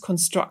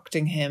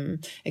misconstructing him,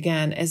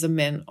 again, as a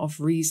man of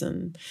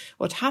reason.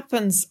 What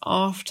happens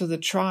after the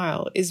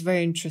trial is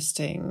very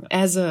interesting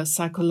as a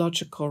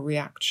psychological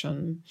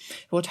reaction.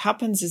 What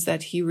happens is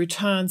that he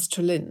returns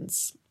to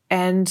Linz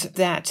and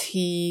that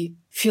he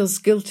feels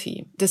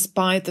guilty,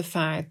 despite the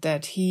fact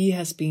that he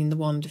has been the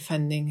one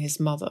defending his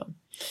mother.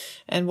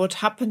 And what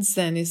happens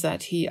then is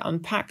that he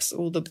unpacks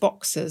all the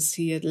boxes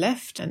he had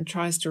left and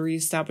tries to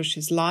reestablish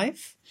his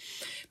life.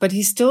 But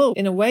he's still,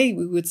 in a way,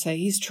 we would say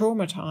he's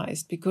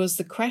traumatized, because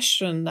the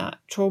question that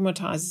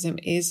traumatizes him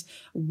is,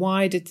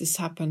 why did this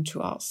happen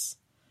to us?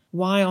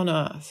 Why on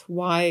earth?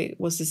 Why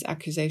was this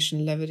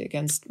accusation levied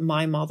against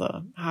my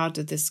mother? How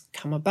did this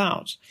come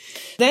about?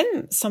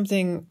 Then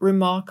something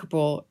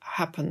remarkable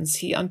happens.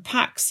 He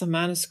unpacks a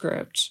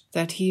manuscript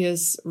that he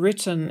has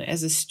written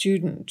as a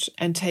student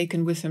and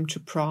taken with him to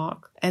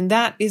Prague. And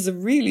that is a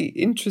really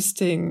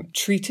interesting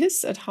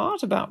treatise at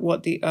heart about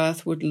what the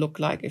Earth would look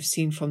like if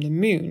seen from the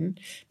moon.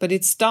 But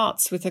it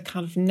starts with a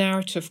kind of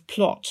narrative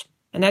plot.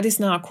 And that is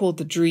now called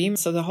The Dream.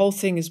 So the whole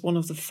thing is one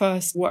of the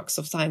first works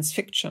of science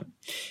fiction.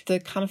 The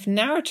kind of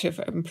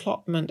narrative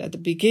emplotment at the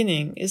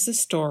beginning is the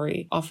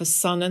story of a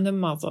son and a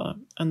mother.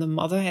 And the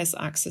mother has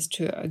access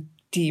to a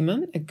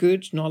demon, a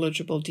good,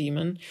 knowledgeable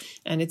demon.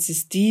 And it's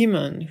this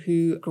demon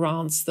who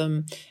grants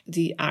them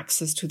the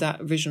access to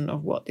that vision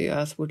of what the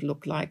Earth would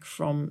look like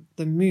from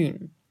the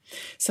moon.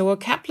 So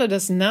what Kepler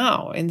does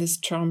now in this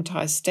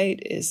traumatized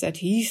state is that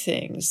he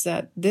thinks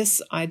that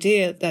this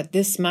idea that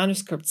this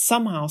manuscript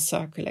somehow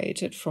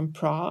circulated from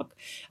Prague,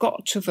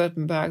 got to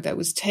Württemberg, that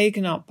was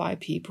taken up by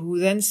people who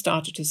then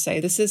started to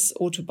say, this is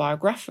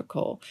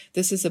autobiographical.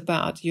 This is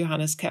about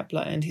Johannes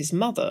Kepler and his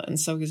mother. And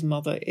so his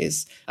mother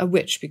is a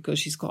witch because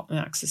she's gotten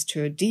access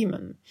to a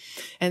demon.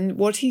 And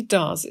what he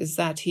does is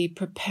that he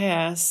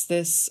prepares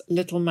this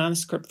little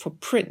manuscript for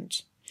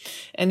print.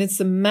 And it's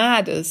the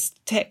maddest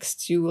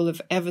text you will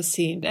have ever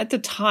seen. At the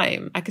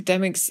time,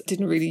 academics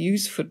didn't really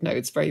use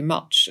footnotes very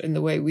much in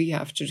the way we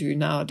have to do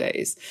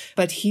nowadays.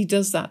 But he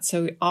does that.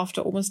 So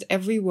after almost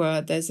every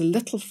word, there's a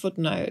little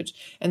footnote.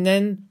 And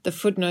then the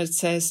footnote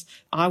says,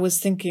 I was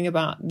thinking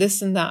about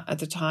this and that at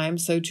the time.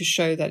 So to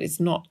show that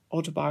it's not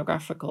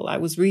autobiographical, I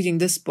was reading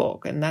this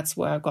book, and that's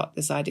where I got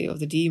this idea of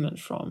the demon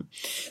from.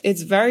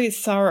 It's very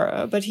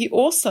thorough. But he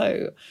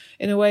also,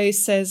 in a way,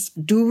 says,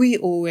 do we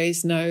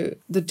always know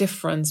the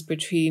difference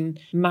between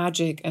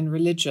magic and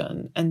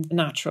religion and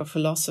natural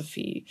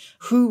philosophy?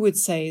 Who would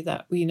say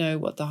that we know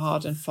what the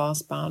hard and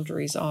fast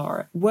boundaries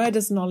are? Where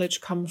does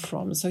knowledge come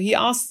from? So he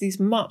asks these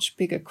much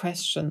bigger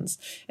questions,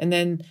 and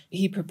then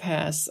he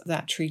prepares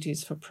that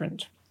treatise for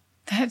print.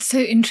 That's so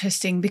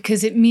interesting,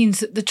 because it means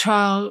that the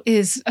trial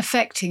is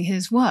affecting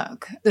his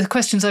work. The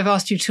questions I've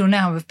asked you till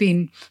now have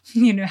been,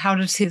 how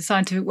does his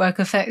scientific work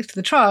affect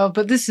the trial?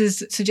 But this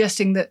is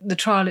suggesting that the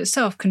trial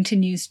itself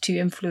continues to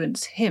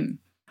influence him.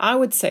 I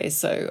would say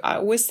so. I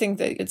always think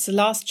that it's the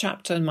last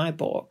chapter in my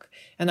book.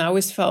 And I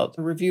always felt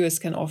reviewers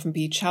can often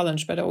be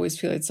challenged, but I always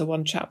feel it's the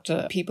one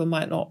chapter people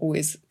might not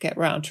always get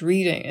around to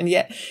reading. And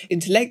yet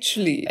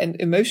intellectually and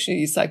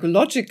emotionally,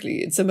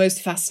 psychologically, it's the most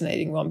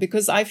fascinating one,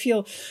 because I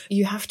feel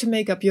you have to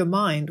make up your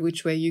mind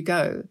which way you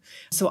go.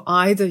 So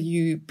either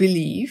you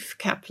believe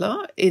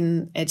Kepler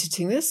in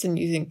editing this and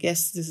you think,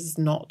 yes, this is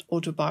not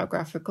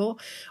autobiographical,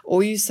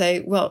 or you say,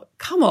 well,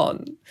 come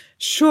on,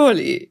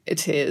 surely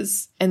it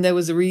is. And there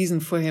was a reason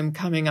for him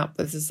coming up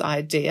with this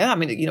idea. I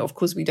mean, of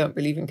course, we don't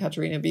believe in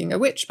Katerina being a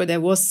witch, but there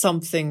was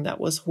something that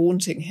was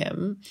haunting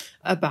him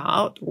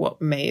about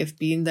what may have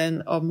been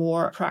then a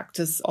more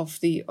practice of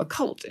the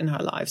occult in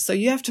her life. So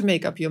you have to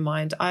make up your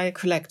mind. I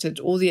collected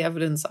all the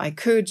evidence I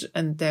could,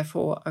 and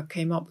therefore I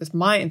came up with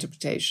my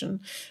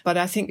interpretation. But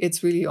I think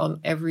it's really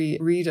on every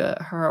reader,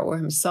 her or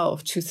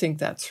himself, to think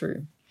that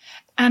through.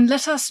 And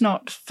let us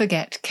not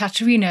forget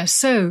Katerina.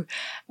 So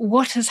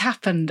what has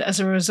happened as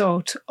a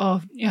result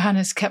of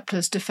Johannes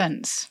Kepler's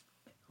defense?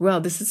 Well,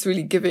 this is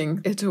really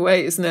giving it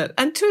away, isn't it?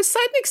 And to a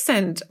certain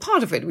extent,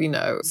 part of it we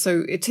know.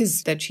 So it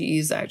is that she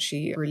is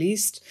actually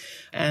released.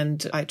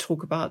 And I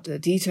talk about the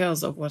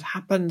details of what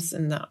happens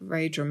in that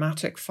very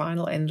dramatic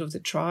final end of the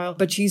trial.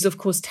 But she's, of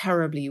course,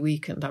 terribly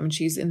weakened. I mean,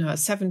 she's in her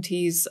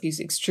 70s. She's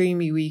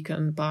extremely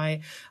weakened by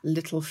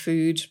little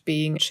food,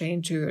 being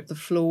chained to the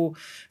floor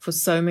for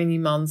so many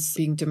months,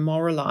 being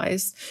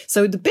demoralized.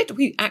 So the bit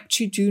we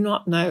actually do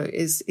not know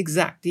is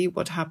exactly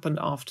what happened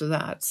after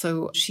that.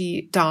 So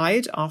she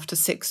died after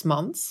 6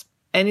 months.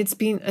 And it's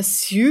been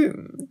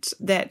assumed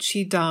that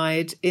she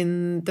died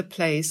in the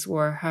place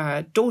where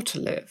her daughter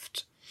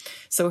lived.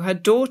 So her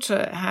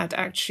daughter had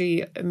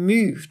actually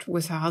moved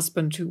with her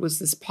husband, who was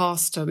this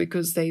pastor,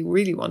 because they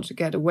really wanted to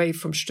get away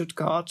from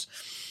Stuttgart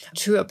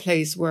to a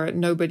place where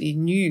nobody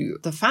knew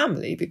the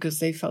family, because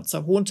they felt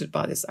so haunted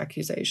by this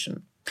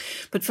accusation.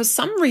 But for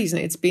some reason,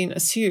 it's been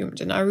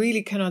assumed, and I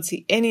really cannot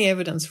see any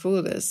evidence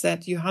for this,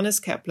 that Johannes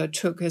Kepler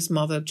took his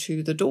mother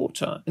to the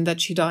daughter and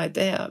that she died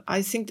there.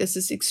 I think this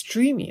is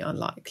extremely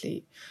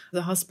unlikely.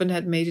 The husband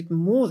had made it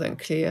more than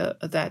clear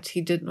that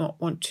he did not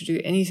want to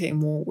do anything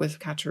more with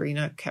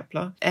Katerina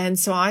Kepler. And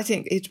so I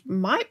think it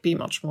might be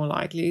much more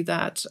likely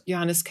that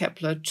Johannes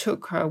Kepler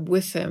took her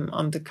with him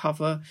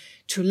undercover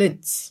to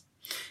Linz.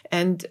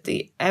 And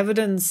the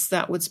evidence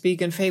that would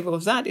speak in favor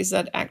of that is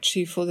that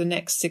actually for the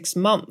next 6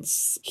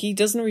 months, he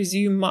doesn't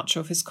resume much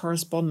of his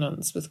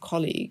correspondence with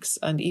colleagues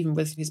and even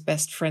with his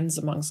best friends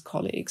amongst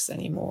colleagues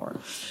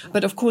anymore.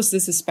 But of course,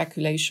 this is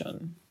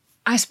speculation.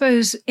 I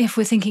suppose if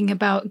we're thinking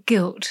about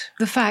guilt,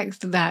 the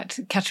fact that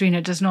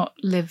Katerina does not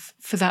live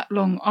for that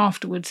long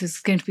afterwards is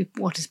going to be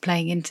what is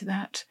playing into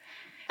that.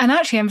 And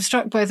actually, I'm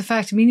struck by the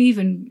fact,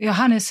 even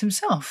Johannes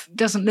himself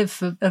doesn't live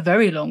for a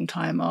very long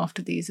time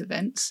after these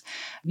events.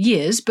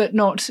 Years, but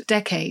not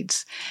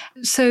decades.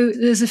 So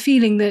there's a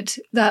feeling that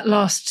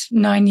last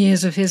 9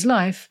 years of his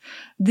life,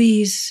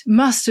 these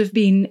must have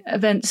been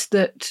events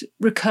that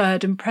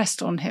recurred and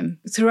pressed on him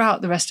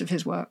throughout the rest of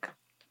his work.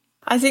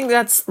 I think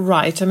that's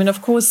right.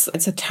 Of course,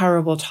 it's a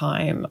terrible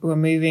time. We're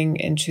moving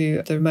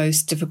into the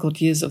most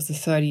difficult years of the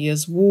 30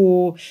 Years'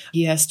 War.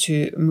 He has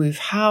to move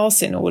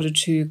house in order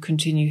to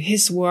continue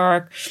his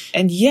work.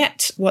 And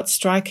yet, what's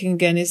striking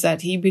again is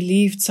that he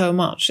believed so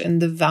much in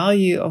the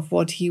value of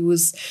what he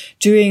was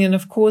doing. And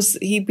of course,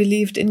 he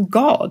believed in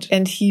God.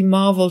 And he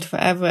marveled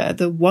forever at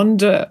the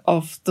wonder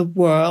of the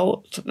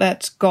world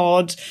that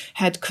God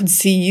had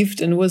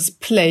conceived and was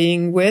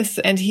playing with.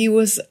 And he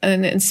was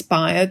an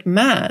inspired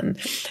man.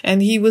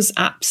 And he was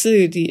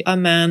absolutely a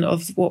man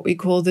of what we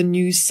call the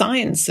new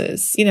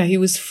sciences. He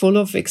was full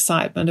of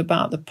excitement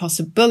about the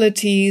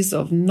possibilities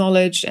of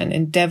knowledge and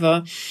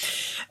endeavor.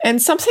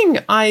 And something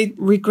I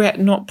regret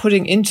not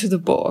putting into the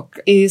book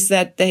is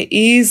that there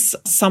is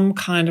some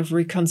kind of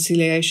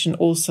reconciliation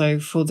also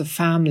for the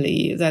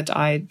family that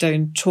I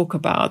don't talk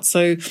about.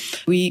 So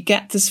we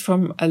get this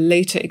from a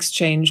later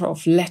exchange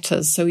of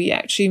letters. So he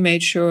actually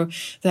made sure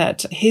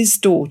that his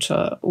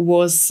daughter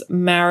was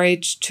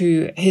married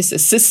to his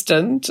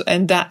assistant,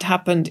 and that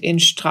happened in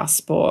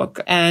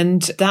Strasbourg.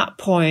 And at that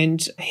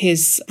point,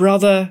 his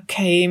brother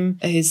came,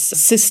 his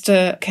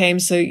sister came.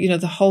 So,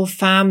 the whole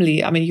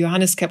family,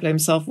 Johannes Kepler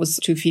himself was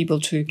too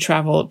feeble to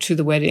travel to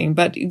the wedding,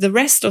 but the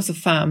rest of the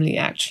family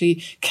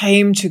actually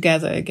came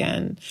together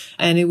again.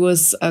 And it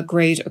was a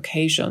great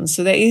occasion.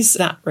 So there is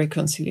that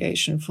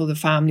reconciliation for the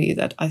family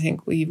that I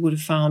think we would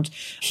have found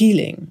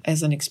healing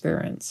as an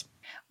experience.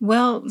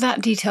 Well,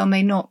 that detail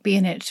may not be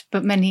in it,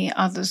 but many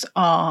others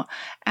are.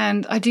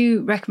 And I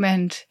do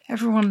recommend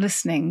everyone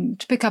listening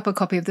to pick up a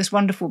copy of this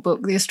wonderful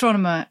book, The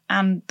Astronomer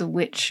and the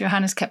Witch,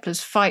 Johannes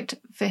Kepler's Fight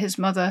for His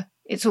Mother.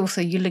 Its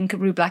author, Jelinka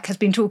Rublak, has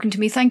been talking to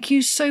me. Thank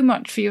you so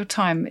much for your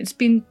time. It's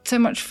been so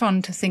much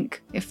fun to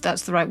think, if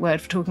that's the right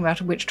word for talking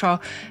about a witch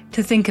trial,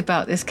 to think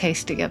about this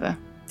case together.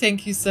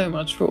 Thank you so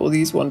much for all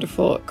these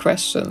wonderful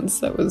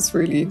questions. That was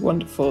really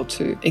wonderful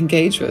to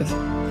engage with.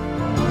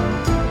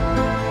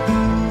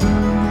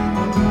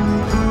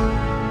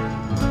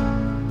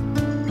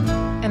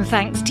 And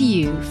thanks to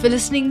you for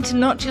listening to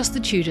Not Just the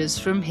Tudors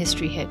from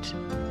History Hit.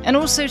 And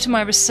also to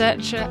my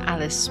researcher,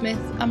 Alice Smith,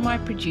 and my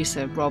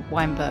producer, Rob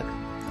Weinberg.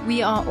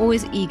 We are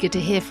always eager to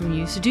hear from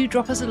you, so do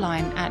drop us a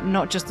line at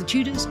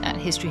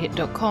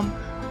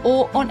notjustthetudors@historyhit.com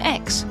or on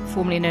X,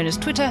 formerly known as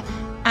Twitter,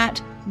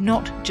 at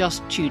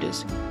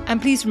NotJustTudors. And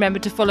please remember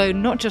to follow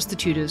Not Just the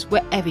Tudors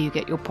wherever you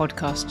get your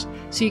podcasts,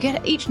 so you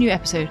get each new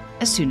episode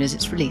as soon as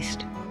it's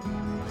released.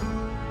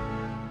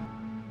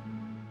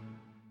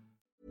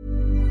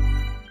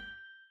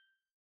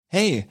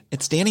 Hey,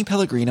 it's Danny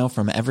Pellegrino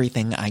from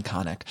Everything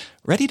Iconic.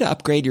 Ready to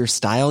upgrade your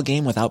style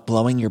game without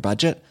blowing your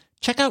budget?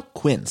 Check out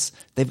Quince.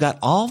 They've got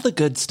all the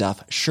good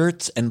stuff,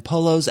 shirts and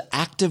polos,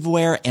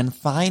 activewear, and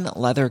fine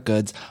leather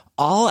goods,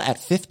 all at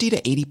 50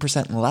 to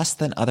 80% less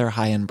than other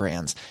high-end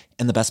brands.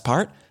 And the best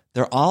part?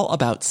 They're all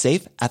about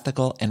safe,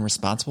 ethical, and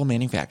responsible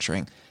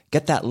manufacturing.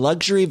 Get that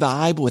luxury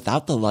vibe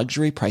without the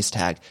luxury price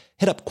tag.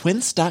 Hit up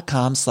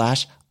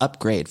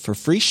quince.com/upgrade for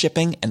free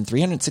shipping and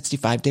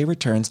 365-day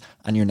returns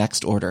on your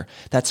next order.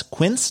 That's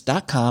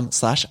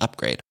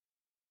quince.com/upgrade.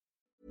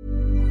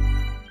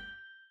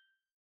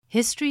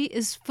 History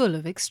is full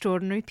of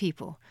extraordinary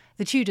people,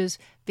 the Tudors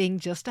being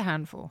just a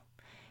handful.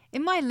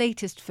 In my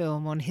latest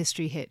film on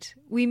History Hit,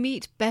 we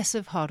meet Bess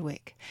of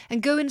Hardwick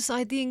and go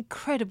inside the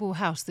incredible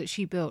house that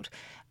she built,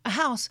 a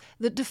house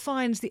that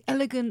defines the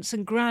elegance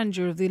and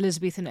grandeur of the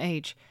Elizabethan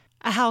age,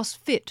 a house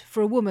fit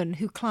for a woman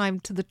who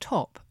climbed to the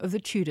top of the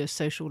Tudor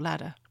social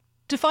ladder.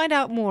 To find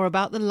out more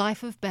about the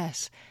life of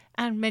Bess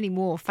and many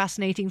more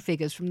fascinating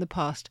figures from the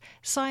past,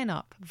 sign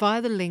up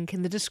via the link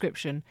in the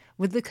description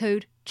with the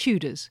code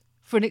TUDORS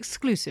for an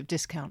exclusive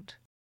discount.